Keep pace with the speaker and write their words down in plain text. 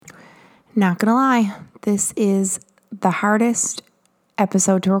Not gonna lie, this is the hardest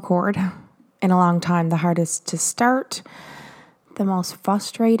episode to record in a long time. The hardest to start, the most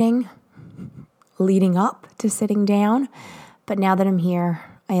frustrating leading up to sitting down. But now that I'm here,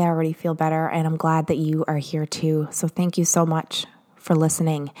 I already feel better, and I'm glad that you are here too. So thank you so much for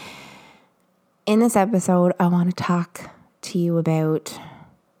listening. In this episode, I want to talk to you about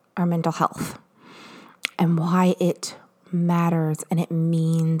our mental health and why it matters and it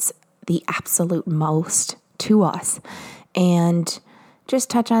means the absolute most to us, and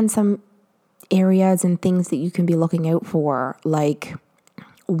just touch on some areas and things that you can be looking out for, like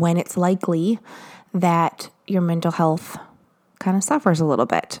when it's likely that your mental health kind of suffers a little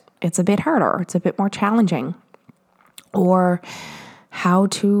bit. It's a bit harder. It's a bit more challenging. Or how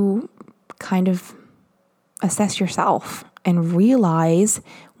to kind of assess yourself and realize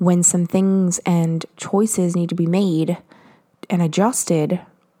when some things and choices need to be made and adjusted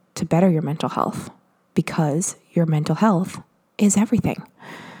to better your mental health, because your mental health is everything.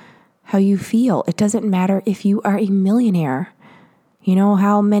 How you feel. It doesn't matter if you are a millionaire. You know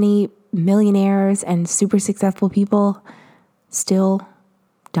how many millionaires and super successful people still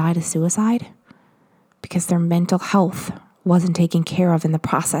died of suicide? Because their mental health wasn't taken care of in the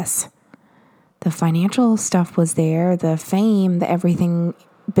process. The financial stuff was there, the fame, the everything,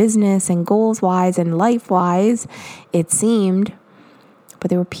 business and goals wise and life wise, it seemed, but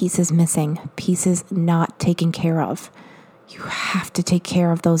there were pieces missing, pieces not taken care of. You have to take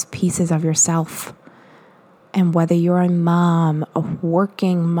care of those pieces of yourself. And whether you're a mom, a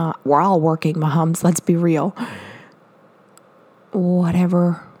working mom, we're all working moms, let's be real.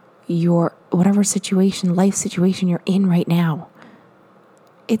 Whatever situation, life situation you're in right now,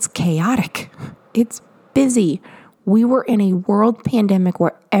 it's chaotic. It's busy. We were in a world pandemic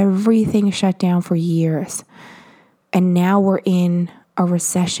where everything shut down for years. And now we're in a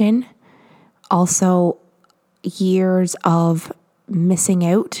recession. Also, years of missing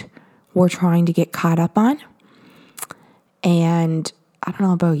out we're trying to get caught up on. And I don't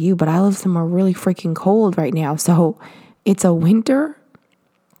know about you, but I live somewhere really freaking cold right now. So it's a winter.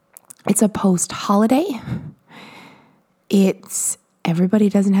 It's a post-holiday. Everybody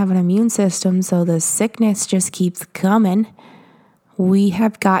doesn't have an immune system, so the sickness just keeps coming. We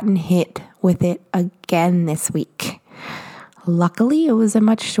have gotten hit with it again this week. Luckily, it was a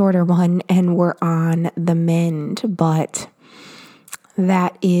much shorter one and we're on the mend, but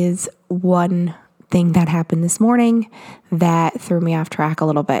that is one thing that happened this morning that threw me off track a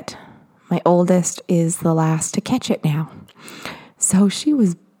little bit. My oldest is the last to catch it now. So she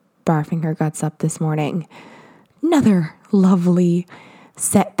was barfing her guts up this morning. Another lovely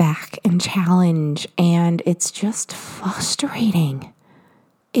setback and challenge, and it's just frustrating.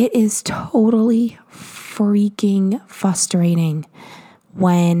 It is totally freaking frustrating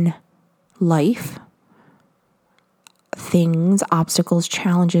when life, things, obstacles,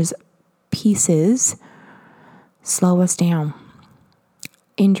 challenges, pieces slow us down.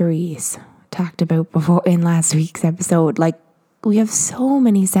 Injuries, talked about before in last week's episode. Like, we have so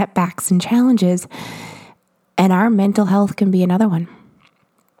many setbacks and challenges, and our mental health can be another one.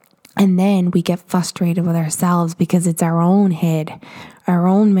 And then we get frustrated with ourselves because it's our own head, our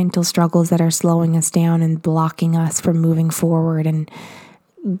own mental struggles that are slowing us down and blocking us from moving forward and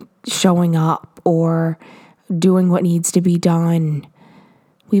showing up or doing what needs to be done.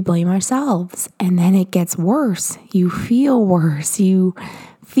 We blame ourselves, and then it gets worse. You feel worse. You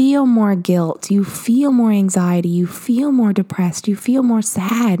feel more guilt. You feel more anxiety. You feel more depressed. You feel more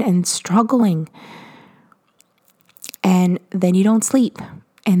sad and struggling. And then you don't sleep.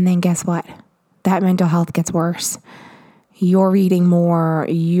 And then guess what? That mental health gets worse. You're eating more.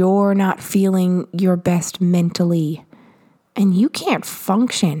 You're not feeling your best mentally. And you can't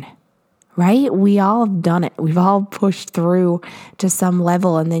function, right? We all have done it. We've all pushed through to some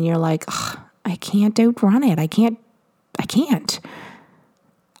level. And then you're like, I can't outrun it. I can't.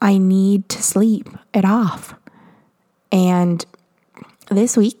 I need to sleep it off. And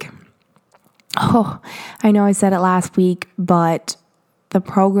this week, I know I said it last week, but the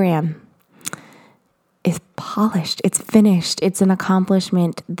program is polished. It's finished. It's an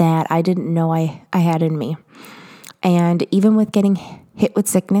accomplishment that I didn't know I had in me. And even with getting hit with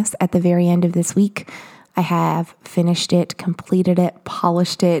sickness at the very end of this week, I have finished it, completed it,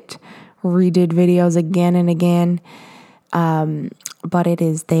 polished it, redid videos again and again. But it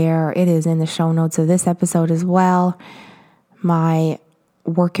is there. It is in the show notes of this episode as well. My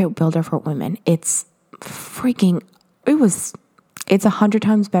workout builder for women. It's 100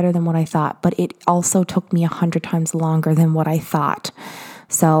 times better than what I thought, but it also took me 100 times longer than what I thought.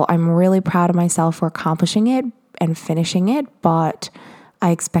 So I'm really proud of myself for accomplishing it and finishing it, but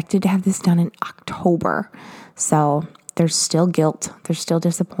I expected to have this done in October. So there's still guilt. There's still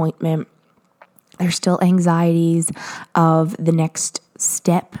disappointment. There's still anxieties of the next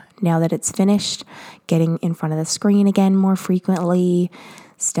step now that it's finished, getting in front of the screen again more frequently,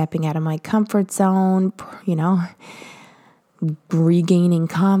 stepping out of my comfort zone, regaining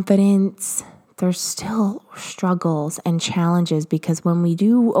confidence. There's still struggles and challenges because when we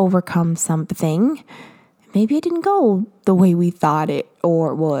do overcome something, maybe it didn't go the way we thought it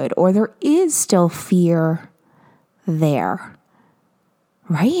or would, or there is still fear there,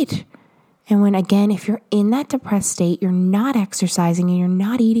 right? And when, again, if you're in that depressed state, you're not exercising and you're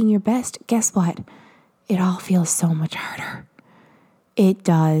not eating your best, guess what? It all feels so much harder. It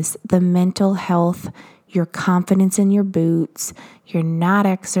does. The mental health, your confidence in your boots, you're not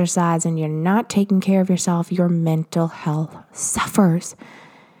exercising, you're not taking care of yourself, your mental health suffers.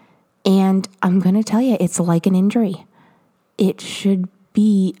 And I'm going to tell you, it's like an injury. It should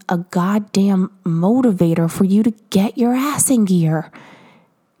be a goddamn motivator for you to get your ass in gear.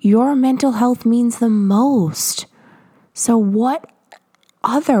 Your mental health means the most. So what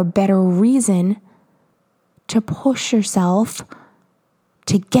other better reason to push yourself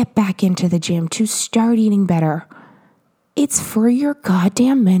to get back into the gym, to start eating better? It's for your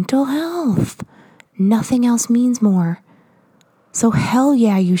goddamn mental health. Nothing else means more. So hell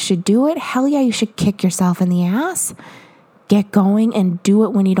yeah, you should do it. Hell yeah, you should kick yourself in the ass. Get going and do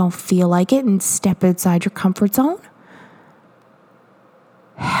it when you don't feel like it and step outside your comfort zone.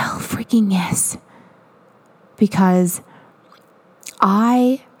 Hell freaking yes. Because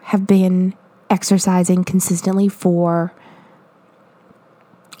I have been exercising consistently for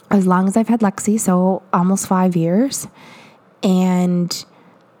as long as I've had Lexi, so almost 5 years. And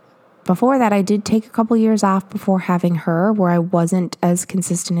before that, I did take a couple years off before having her where I wasn't as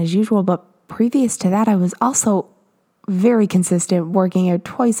consistent as usual. But previous to that, I was also very consistent, working out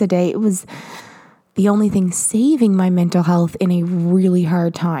twice a day. It was the only thing saving my mental health in a really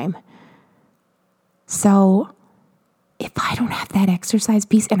hard time. So if I don't have that exercise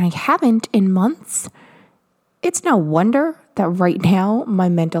piece, and I haven't in months, it's no wonder that right now my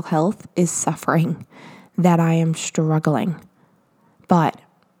mental health is suffering, that I am struggling. But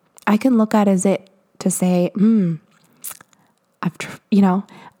I can look at it to say,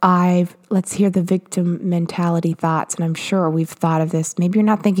 let's hear the victim mentality thoughts. And I'm sure we've thought of this. Maybe you're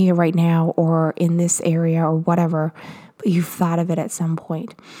not thinking it right now or in this area or whatever, but you've thought of it at some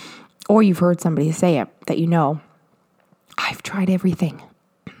point. Or you've heard somebody say it that you know, I've tried everything.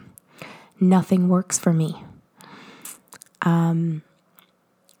 Nothing works for me. I've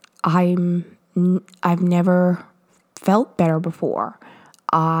never felt better before.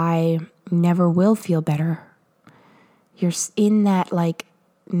 I never will feel better. You're in that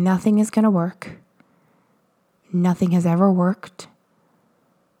nothing is going to work. Nothing has ever worked.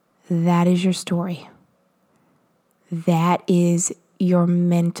 That is your story. That is your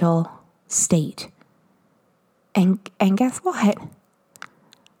mental state. And guess what?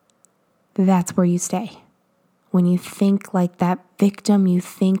 That's where you stay. When you think like that victim, you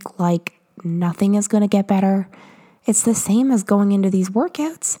think like nothing is going to get better. It's the same as going into these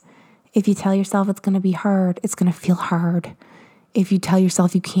workouts. If you tell yourself it's going to be hard, it's going to feel hard. If you tell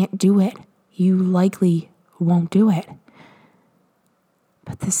yourself you can't do it, you likely won't do it.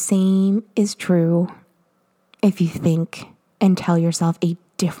 But the same is true if you think and tell yourself a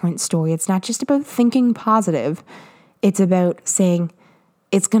different story. It's not just about thinking positive. It's about saying,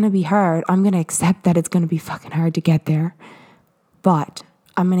 it's going to be hard. I'm going to accept that it's going to be fucking hard to get there. But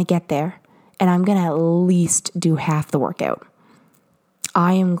I'm going to get there. And I'm going to at least do half the workout.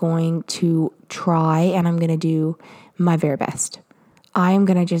 I am going to try and I'm going to do my very best. I am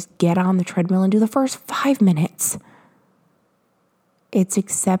going to just get on the treadmill and do the first 5 minutes. It's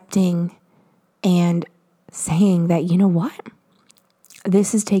accepting and saying that, you know what?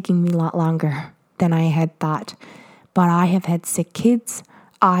 This is taking me a lot longer than I had thought. But I have had sick kids.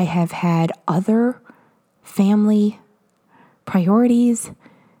 I have had other family priorities.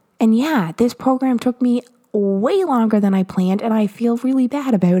 And yeah, this program took me way longer than I planned, and I feel really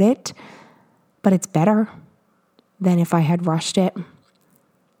bad about it. But it's better than if I had rushed it.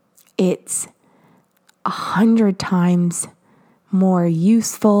 It's 100 times more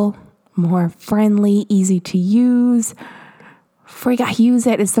useful, more friendly, easy to use. I use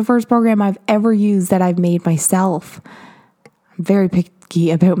it. It's the first program I've ever used that I've made myself. I'm very picky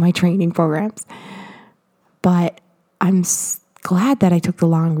about my training programs. But I'm glad that I took the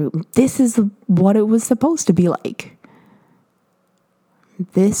long route. This is what it was supposed to be like.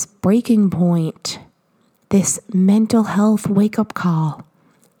 This breaking point, this mental health wake-up call,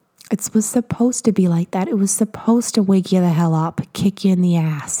 It was supposed to be like that. It was supposed to wake you the hell up, kick you in the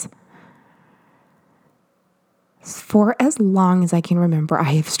ass. For as long as I can remember,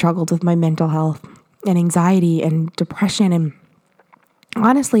 I have struggled with my mental health and anxiety and depression. And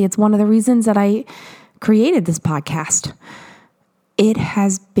honestly, it's one of the reasons that I created this podcast. It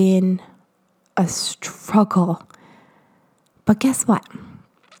has been a struggle. But guess what?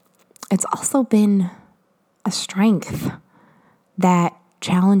 It's also been a strength that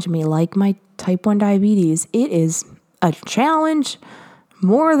challenged me, like my type 1 diabetes. It is a challenge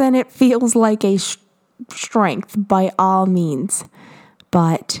more than it feels like a strength by all means.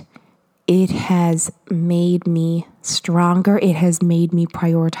 But it has made me stronger. It has made me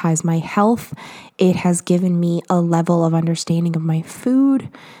prioritize my health. It has given me a level of understanding of my food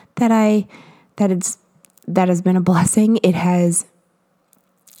that has been a blessing. It has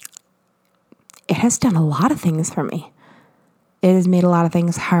done a lot of things for me. It has made a lot of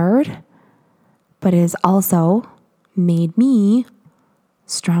things hard, but it has also made me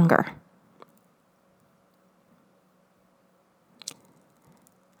stronger.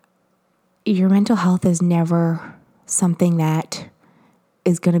 Your mental health is never something that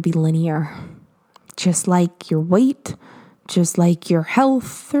is going to be linear. Just like your weight, just like your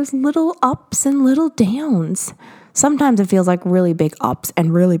health, there's little ups and little downs. Sometimes it feels like really big ups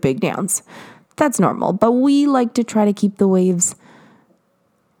and really big downs. That's normal, but we like to try to keep the waves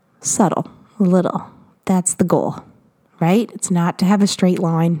subtle, little. That's the goal, right? It's not to have a straight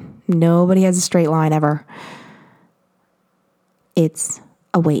line. Nobody has a straight line ever. It's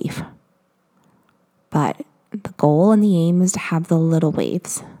a wave. But the goal and the aim is to have the little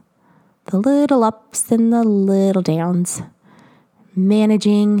waves, the little ups and the little downs,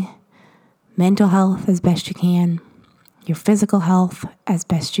 managing mental health as best you can, your physical health as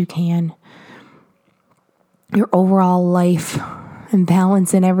best you can, your overall life and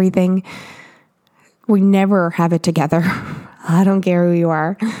balance and everything. We never have it together. I don't care who you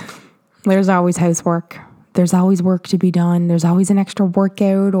are. There's always housework. There's always work to be done. There's always an extra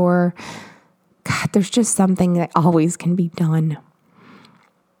workout, or God, there's just something that always can be done.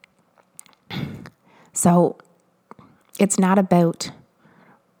 So it's not about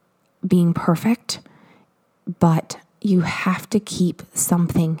being perfect, but you have to keep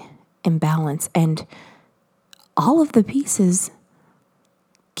something in balance. And all of the pieces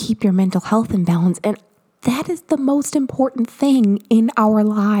keep your mental health in balance. And that is the most important thing in our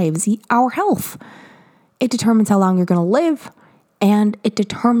lives, our health. It determines how long you're going to live, and it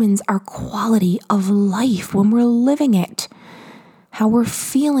determines our quality of life when we're living it, how we're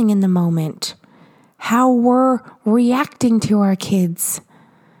feeling in the moment, how we're reacting to our kids.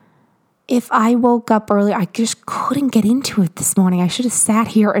 If I woke up early, I just couldn't get into it this morning. I should have sat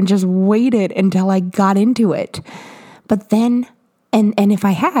here and just waited until I got into it. But then, and if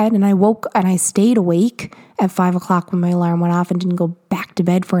I had, and I woke and I stayed awake at 5 o'clock when my alarm went off and didn't go back to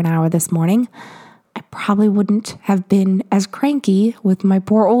bed for an hour this morning, I probably wouldn't have been as cranky with my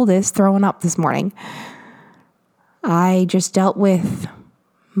poor oldest throwing up this morning. I just dealt with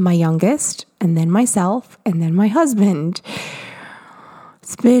my youngest, and then myself, and then my husband.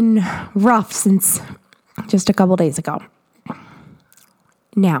 It's been rough since just a couple days ago.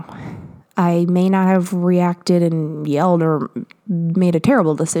 Now, I may not have reacted and yelled or made a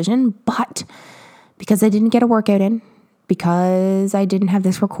terrible decision, but because I didn't get a workout in, because I didn't have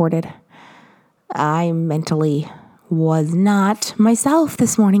this recorded, I mentally was not myself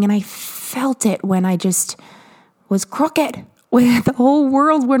this morning, and I felt it when I just was crooked with the whole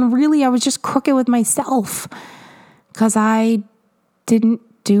world, when really I was just crooked with myself because I didn't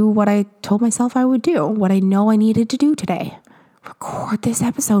do what I told myself I would do, what I know I needed to do today. Record this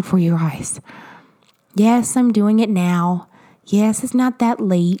episode for you guys. Yes, I'm doing it now. Yes, it's not that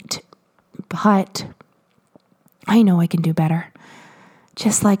late, but I know I can do better.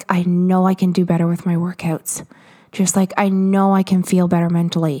 Just like I know I can do better with my workouts. Just like I know I can feel better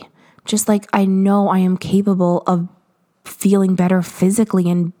mentally. Just like I know I am capable of feeling better physically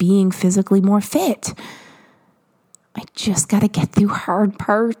and being physically more fit. I just got to get through hard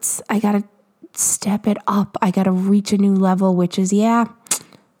parts. I got to step it up. I got to reach a new level, which is,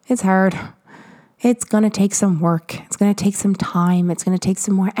 it's hard. It's going to take some work. It's going to take some time. It's going to take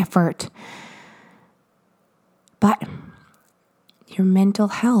some more effort. But your mental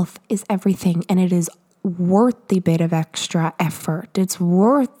health is everything, and it is worth the bit of extra effort. It's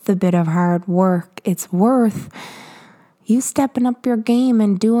worth the bit of hard work. It's worth you stepping up your game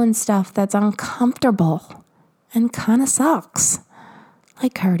and doing stuff that's uncomfortable and kind of sucks,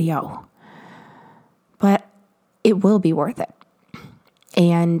 like cardio. But it will be worth it.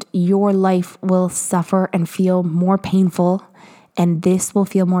 And your life will suffer and feel more painful And this will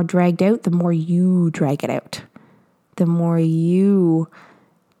feel more dragged out the more you drag it out. The more you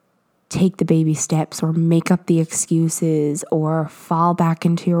take the baby steps or make up the excuses or fall back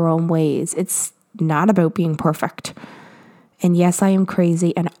into your own ways. It's not about being perfect. And yes, I am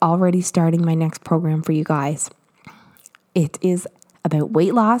crazy and already starting my next program for you guys. It is about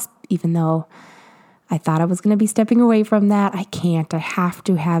weight loss, even though I thought I was going to be stepping away from that. I can't. I have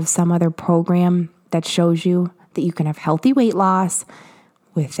to have some other program that shows you that you can have healthy weight loss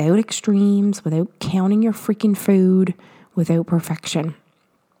without extremes, without counting your freaking food, without perfection.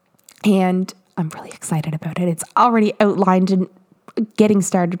 And I'm really excited about it. It's already outlined in getting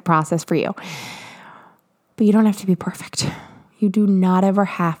started process for you. But you don't have to be perfect. You do not ever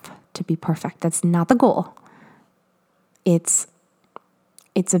have to be perfect. That's not the goal. It's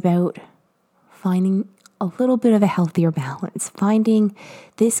about finding a little bit of a healthier balance, finding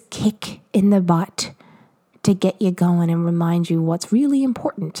this kick in the butt to get you going and remind you what's really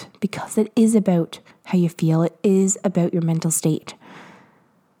important, because it is about how you feel. It is about your mental state.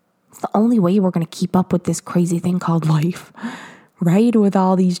 It's the only way we're going to keep up with this crazy thing called life, right? With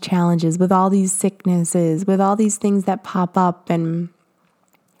all these challenges, with all these sicknesses, with all these things that pop up and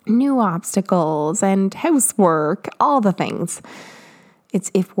new obstacles and housework, all the things. It's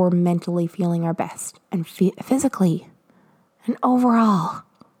if we're mentally feeling our best and physically and overall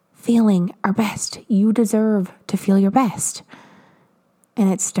feeling our best. You deserve to feel your best.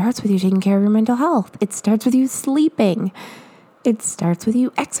 And it starts with you taking care of your mental health. It starts with you sleeping. It starts with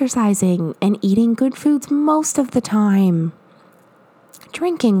you exercising and eating good foods most of the time.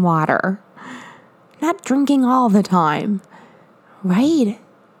 Drinking water. Not drinking all the time. Right?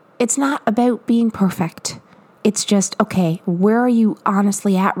 It's not about being perfect. It's just, okay, where are you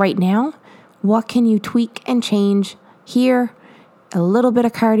honestly at right now? What can you tweak and change here? A little bit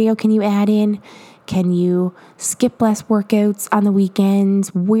of cardio can you add in? Can you skip less workouts on the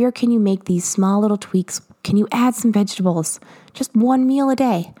weekends? Where can you make these small little tweaks? Can you add some vegetables? Just one meal a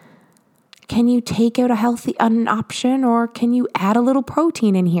day. Can you take out a healthy option, or can you add a little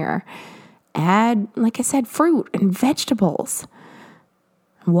protein in here? Add, like I said, fruit and vegetables.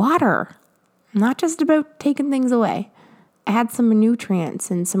 Water. Not just about taking things away. Add some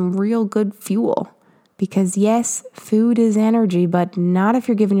nutrients and some real good fuel. Because yes, food is energy, but not if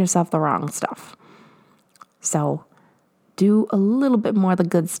you're giving yourself the wrong stuff. So do a little bit more of the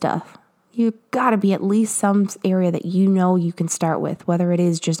good stuff. You've got to be at least some area that you know you can start with, whether it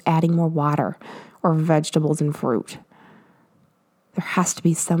is just adding more water or vegetables and fruit. There has to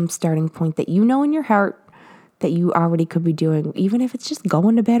be some starting point that you know in your heart that you already could be doing, even if it's just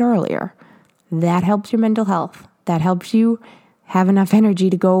going to bed earlier. That helps your mental health. That helps you have enough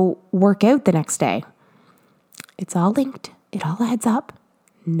energy to go work out the next day. It's all linked. It all adds up.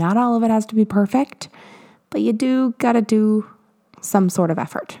 Not all of it has to be perfect, but you do got to do some sort of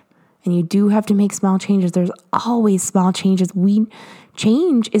effort. And you do have to make small changes. There's always small changes.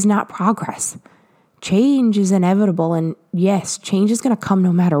 Change is not progress. Change is inevitable. And yes, change is going to come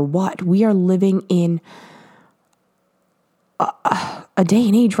no matter what. We are living in a day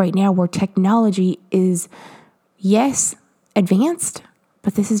and age right now where technology is, yes, advanced,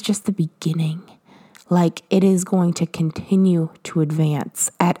 but this is just the beginning. Like, it is going to continue to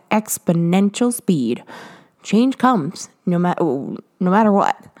advance at exponential speed. Change comes no matter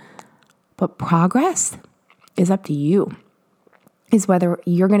what. But progress is up to you. Is whether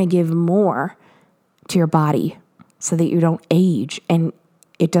you're going to give more to your body so that you don't age and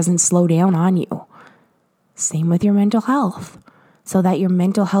it doesn't slow down on you. Same with your mental health, so that your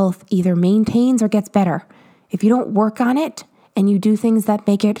mental health either maintains or gets better. If you don't work on it and you do things that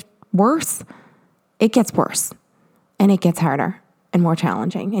make it worse, it gets worse and it gets harder and more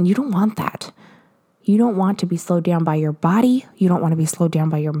challenging. And you don't want that. You don't want to be slowed down by your body. You don't want to be slowed down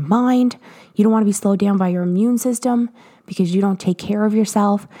by your mind. You don't want to be slowed down by your immune system because you don't take care of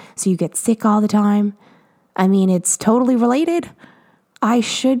yourself, so you get sick all the time. I mean, it's totally related. I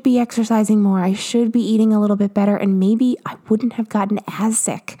should be exercising more. I should be eating a little bit better, and maybe I wouldn't have gotten as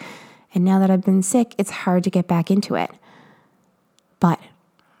sick. And now that I've been sick, it's hard to get back into it. But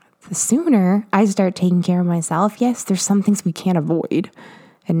the sooner I start taking care of myself, yes, there's some things we can't avoid.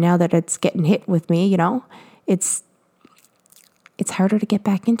 And now that it's getting hit with me, it's harder to get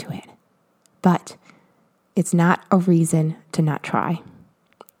back into it. But it's not a reason to not try.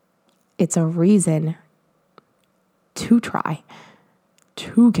 It's a reason to try,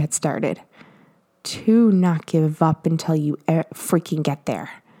 to get started, to not give up until you freaking get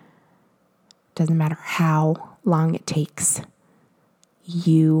there. Doesn't matter how long it takes.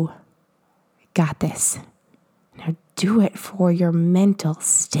 You got this. Now do it for your mental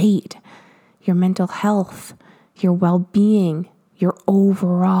state, your mental health, your well-being, your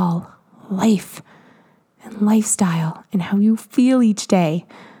overall life and lifestyle and how you feel each day,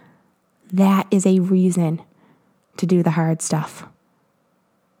 that is a reason to do the hard stuff.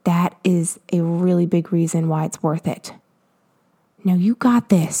 That is a really big reason why it's worth it. Now you got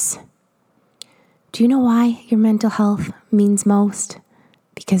this. Do you know why your mental health means most?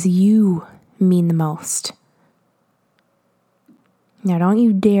 Because you mean the most. Now don't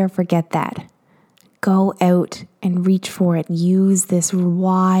you dare forget that. Go out and reach for it. Use this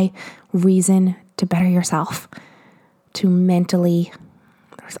why reason to better yourself, to mentally.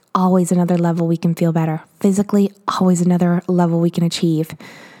 There's always another level we can feel better. Physically, always another level we can achieve.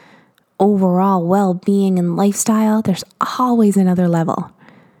 Overall well-being and lifestyle, there's always another level.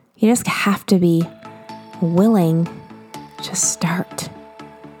 You just have to be willing to start,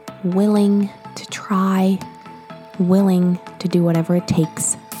 willing to try, willing to do whatever it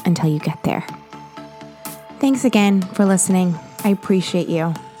takes until you get there. Thanks again for listening. I appreciate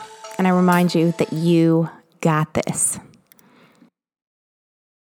you. And I remind you that you got this.